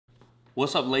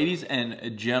What's up, ladies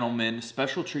and gentlemen?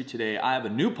 Special treat today. I have a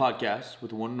new podcast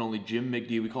with the one and only Jim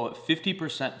McD. We call it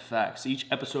 50% Facts. Each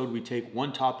episode, we take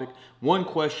one topic, one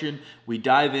question, we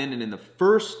dive in, and in the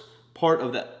first part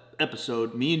of that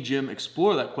episode, me and Jim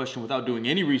explore that question without doing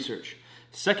any research.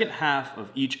 Second half of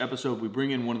each episode, we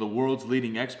bring in one of the world's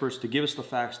leading experts to give us the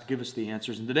facts, to give us the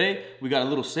answers. And today, we got a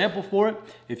little sample for it.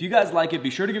 If you guys like it, be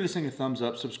sure to give this thing a thumbs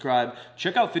up, subscribe.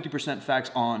 Check out 50%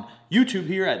 Facts on YouTube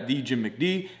here at The Jim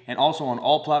McD, and also on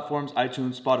all platforms,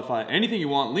 iTunes, Spotify, anything you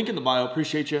want. Link in the bio.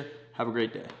 Appreciate you. Have a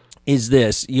great day. Is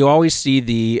this, you always see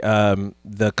the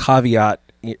caveat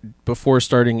before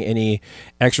starting any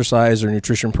exercise or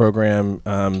nutrition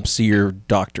program, see your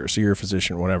doctor, see your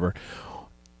physician, whatever.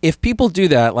 If people do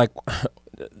that, like,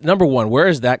 number one, where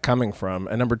is that coming from?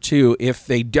 And number two, if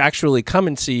they actually come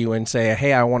and see you and say,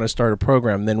 hey, I want to start a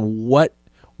program, then what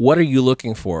are you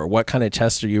looking for? What kind of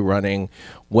tests are you running?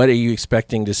 What are you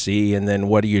expecting to see? And then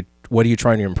what are you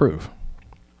trying to improve?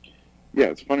 Yeah,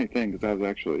 it's a funny thing because I was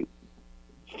actually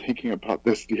thinking about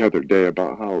this the other day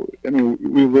about how, I mean,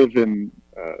 we live in,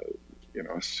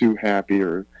 a sue happy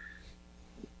or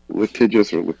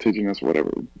litigious or litigious,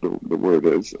 whatever the word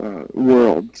is,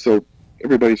 world. So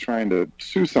everybody's trying to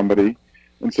sue somebody.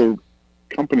 And so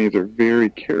companies are very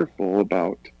careful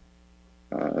about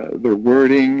their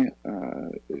wording,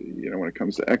 when it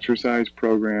comes to exercise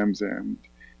programs and,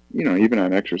 even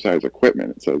on exercise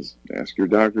equipment, it says ask your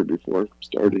doctor before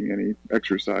starting any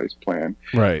exercise plan.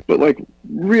 Right. But like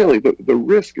really the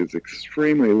risk is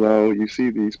extremely low. You see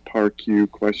these PAR-Q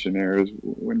questionnaires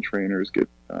when trainers get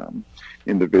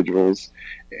individuals,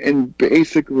 and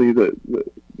basically the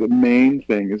main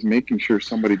thing is making sure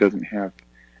somebody doesn't have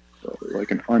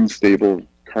like an unstable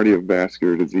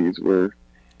cardiovascular disease where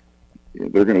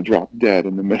they're going to drop dead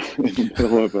in the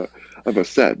middle of a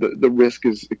set. The risk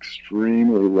is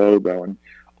extremely low, though, and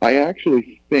I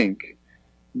actually think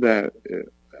that the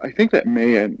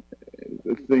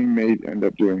thing may end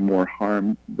up doing more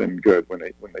harm than good when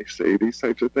they say these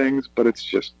types of things. But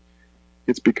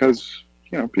it's because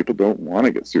people don't want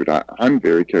to get sued. I'm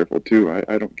very careful too.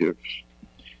 I don't give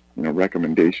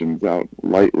recommendations out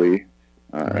lightly.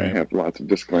 Right. I have lots of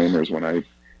disclaimers when I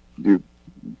do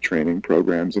training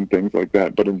programs and things like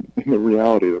that, but in the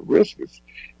reality, the risk is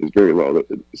very low.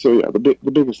 So yeah,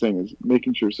 the biggest thing is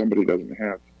making sure somebody doesn't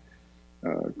have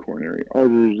coronary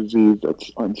artery disease that's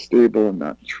unstable and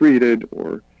not treated,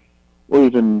 or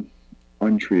even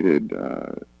untreated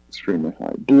extremely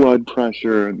high blood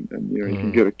pressure, and you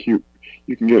can get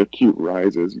acute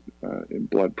rises in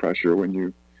blood pressure when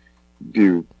you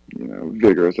do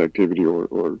vigorous activity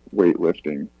or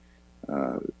weightlifting.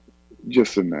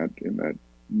 Just in that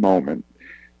moment.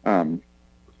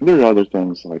 There are other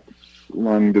things like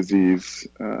lung disease,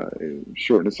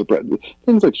 shortness of breath,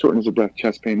 things like shortness of breath,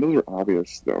 chest pain. Those are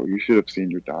obvious, though. You should have seen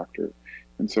your doctor.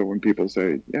 And so when people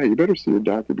say, yeah, you better see your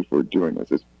doctor before doing this,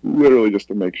 it's literally just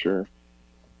to make sure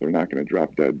they're not going to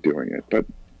drop dead doing it. But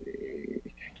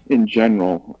in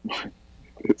general,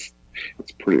 it's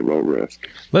pretty low risk.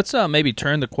 Let's maybe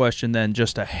turn the question then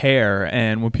just a hair.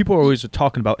 And when people are always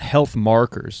talking about health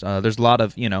markers, there's a lot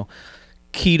of,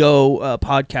 keto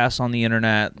podcasts on the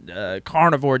internet,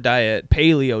 carnivore diet,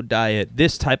 paleo diet,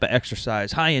 this type of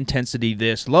exercise, high intensity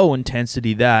this, low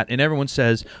intensity that. And everyone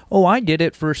says, oh, I did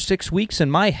it for 6 weeks and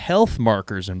my health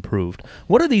markers improved.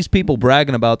 What are these people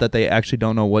bragging about that they actually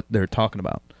don't know what they're talking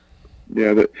about?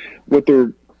 Yeah, what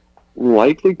they're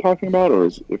likely talking about, or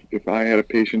if I had a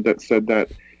patient that said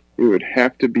that, it would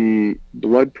have to be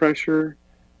blood pressure,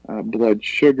 blood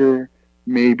sugar,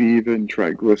 maybe even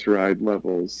triglyceride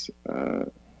levels,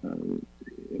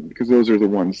 because those are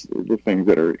the things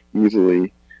that are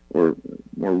easily or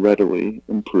more readily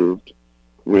improved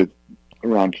with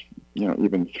around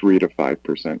even 3 to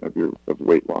 5% of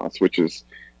weight loss, which is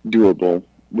doable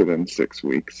within 6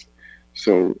 weeks.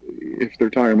 So if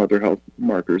they're talking about their health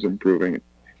markers improving,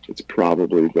 it's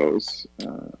probably those.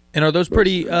 And are those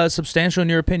pretty substantial in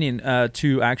your opinion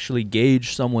to actually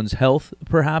gauge someone's health,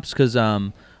 perhaps? Because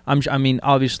I mean,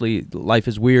 obviously, life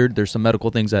is weird. There's some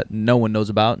medical things that no one knows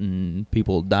about, and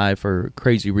people die for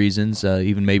crazy reasons.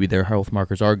 Even maybe their health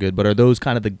markers are good. But are those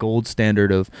kind of the gold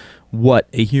standard of what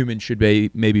a human should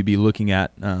maybe be looking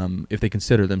at if they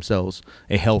consider themselves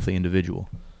a healthy individual?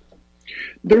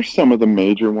 There's some of the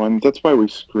major ones. That's why we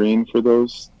screen for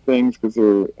those things, because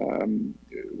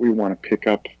we want to pick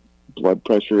up blood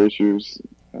pressure issues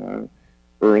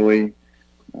early.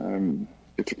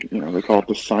 They call it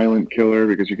the silent killer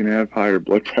because you can have higher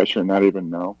blood pressure and not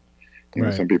even know.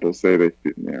 Right. Some people say they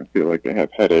feel like they have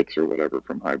headaches or whatever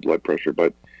from high blood pressure,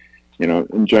 but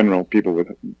in general, people with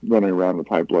running around with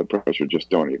high blood pressure just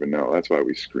don't even know. That's why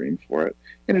we screen for it.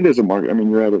 And it is a marker. I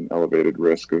mean, you're at an elevated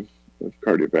risk of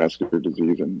cardiovascular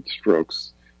disease and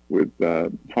strokes with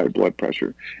high blood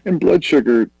pressure. And blood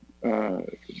sugar,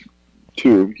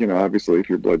 too, obviously if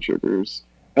your blood sugar is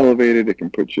elevated, it can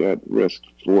put you at risk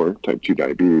for type 2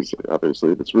 diabetes.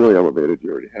 Obviously, if it's really elevated,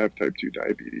 you already have type 2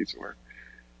 diabetes or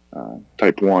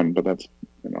type 1, but that's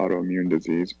an autoimmune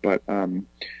disease. But and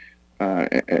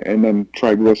then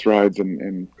triglycerides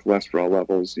and cholesterol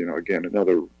levels, again,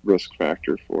 another risk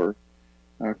factor for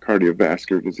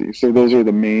cardiovascular disease. So those are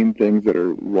the main things that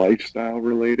are lifestyle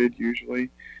related usually,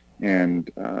 and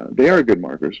they are good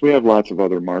markers. We have lots of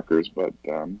other markers, but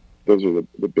those are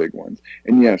the big ones.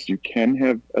 And yes, you can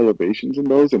have elevations in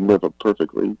those and live a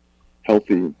perfectly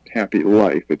healthy, happy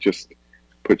life. It just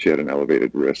puts you at an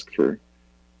elevated risk for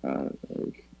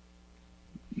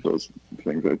those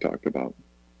things I talked about.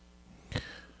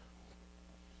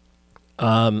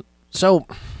 So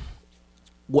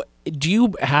what do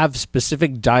you have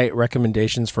specific diet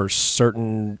recommendations for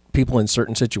certain people in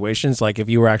certain situations? Like if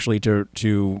you were actually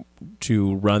to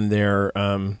run their,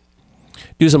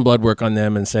 do some blood work on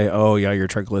them and say, oh yeah, your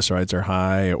triglycerides are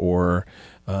high, or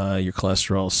your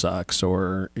cholesterol sucks,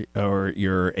 or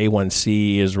your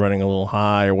A1C is running a little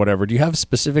high, or whatever. Do you have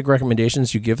specific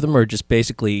recommendations you give them, or just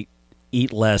basically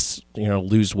eat less,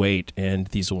 lose weight, and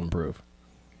these will improve?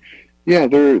 Yeah,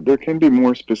 there can be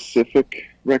more specific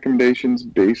recommendations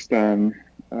based on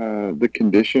the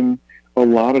condition. A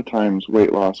lot of times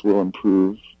weight loss will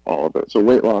improve all of it. So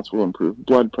weight loss will improve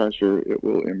blood pressure, it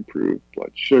will improve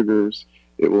blood sugars,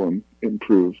 it will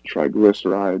improve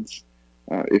triglycerides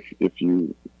if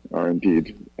you are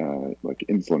indeed like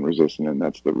insulin resistant, and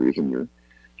that's the reason your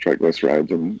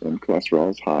triglycerides and cholesterol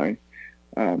is high.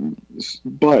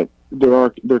 But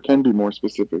there can be more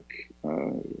specific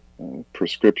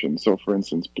prescriptions. So, for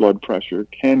instance, blood pressure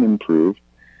can improve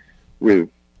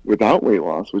without weight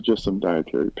loss with just some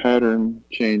dietary pattern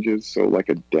changes. So, like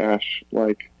a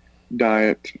DASH-like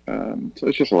diet. So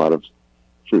it's just a lot of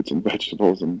fruits and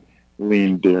vegetables and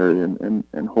lean dairy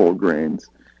and whole grains,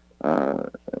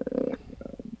 that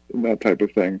type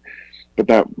of thing. But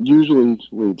that usually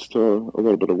leads to a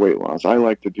little bit of weight loss. I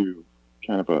like to do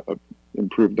kind of a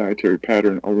improved dietary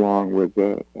pattern along with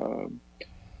a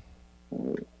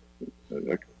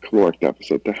caloric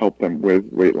deficit to help them with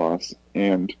weight loss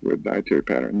and with dietary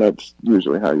pattern. That's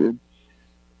usually how you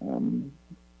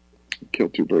kill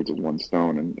two birds with one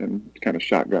stone and kind of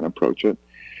shotgun approach it.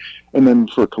 And then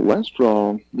for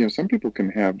cholesterol, some people can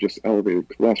have just elevated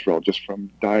cholesterol just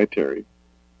from dietary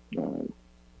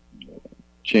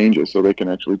changes. So they can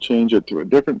actually change it to a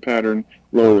different pattern,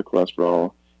 lower the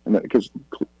cholesterol, and that, because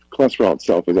cholesterol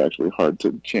itself is actually hard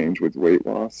to change with weight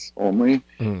loss only,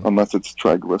 unless it's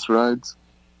triglycerides.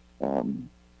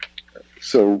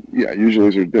 So yeah, usually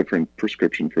there's a different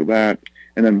prescription for that.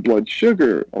 And then blood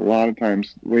sugar, a lot of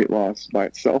times weight loss by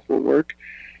itself will work,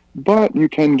 but you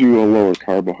can do a lower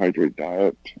carbohydrate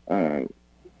diet,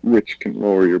 which can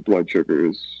lower your blood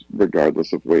sugars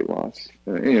regardless of weight loss.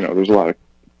 There's a lot of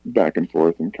back and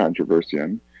forth and controversy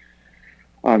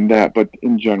on that, but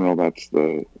in general, that's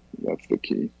the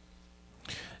key.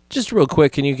 Just real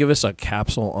quick, can you give us a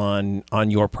capsule on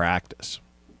your practice?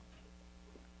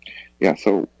 Yeah,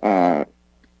 so I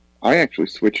actually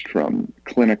switched from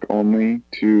clinic only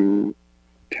to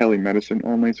telemedicine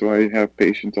only, so I have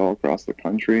patients all across the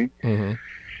country. Mm-hmm.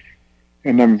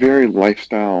 And I'm very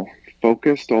lifestyle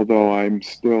focused, although I'm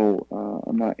still,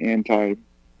 I'm not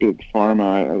anti-big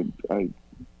pharma.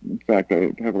 In fact,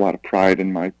 I have a lot of pride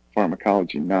in my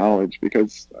pharmacology knowledge,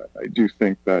 because I do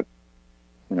think that,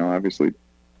 obviously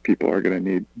people are going to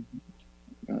need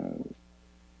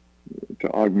to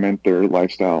augment their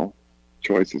lifestyle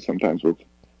choices sometimes with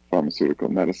pharmaceutical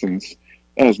medicines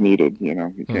as needed.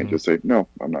 You can't just say, no,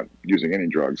 I'm not using any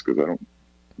drugs because I don't,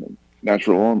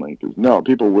 natural only. No,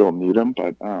 people will need them,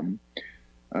 but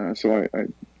so I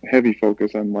heavy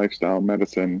focus on lifestyle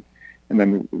medicine. And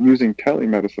then using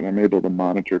telemedicine, I'm able to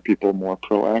monitor people more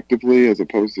proactively, as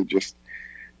opposed to just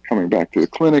coming back to the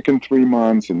clinic in 3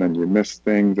 months and then you miss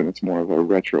things, and it's more of a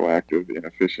retroactive,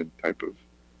 inefficient type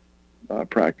of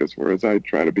practice, whereas I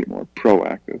try to be more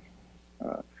proactive.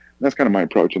 That's kind of my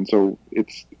approach. And so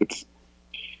it's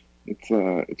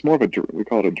more of we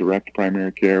call it a direct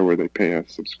primary care, where they pay a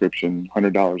subscription,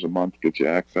 $100 a month, gets you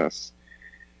access.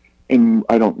 And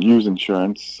I don't use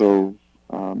insurance, so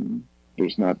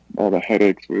there's not all the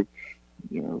headaches with,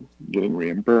 getting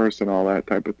reimbursed and all that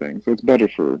type of thing. So it's better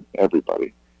for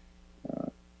everybody,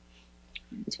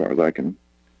 as far as I can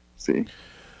see.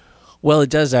 Well,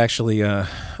 it does actually. I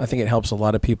think it helps a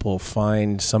lot of people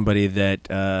find somebody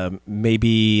that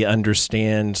maybe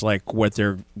understands like what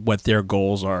their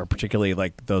goals are, particularly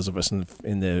like those of us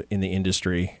in the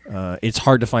industry. It's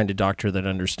hard to find a doctor that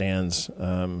understands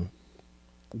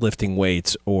lifting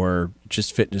weights or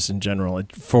just fitness in general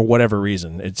for whatever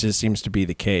reason. It just seems to be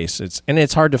the case.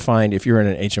 It's hard to find if you're in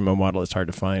an HMO model. It's hard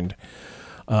to find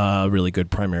a really good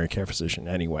primary care physician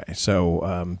anyway.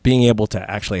 So being able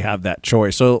to actually have that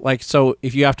choice. So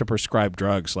if you have to prescribe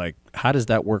drugs, like how does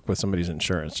that work with somebody's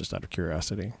insurance, just out of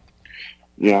curiosity?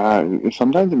 Yeah,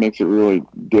 sometimes it makes it really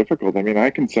difficult. I mean, I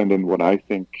can send in what I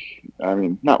think,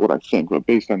 not what I think, but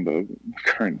based on the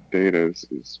current data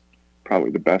is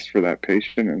probably the best for that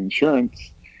patient. And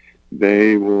insurance,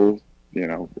 they will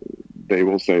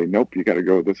say, nope, you got to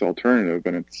go with this alternative.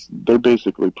 And they're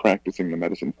basically practicing the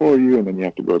medicine for you. And then you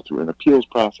have to go through an appeals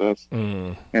process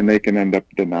and they can end up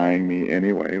denying me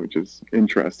anyway, which is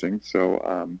interesting.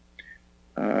 So,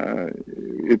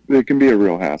 it can be a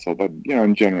real hassle, but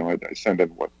in general, I send in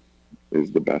what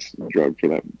is the best drug for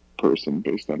that person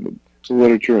based on the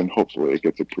literature, and hopefully it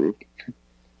gets approved.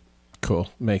 Cool.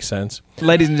 Makes sense.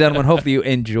 Ladies and gentlemen, hopefully you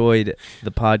enjoyed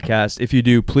the podcast. If you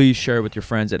do, please share it with your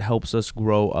friends. It helps us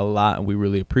grow a lot, and we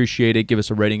really appreciate it. Give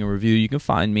us a rating and review. You can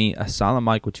find me, Asylum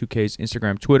Mike with 2Ks,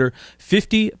 Instagram, Twitter,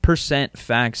 50%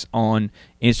 Facts on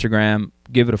Instagram.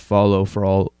 Give it a follow for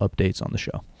all updates on the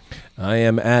show. I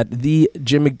am at the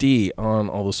Jim McD on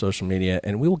all the social media,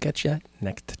 and we will get you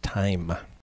next time.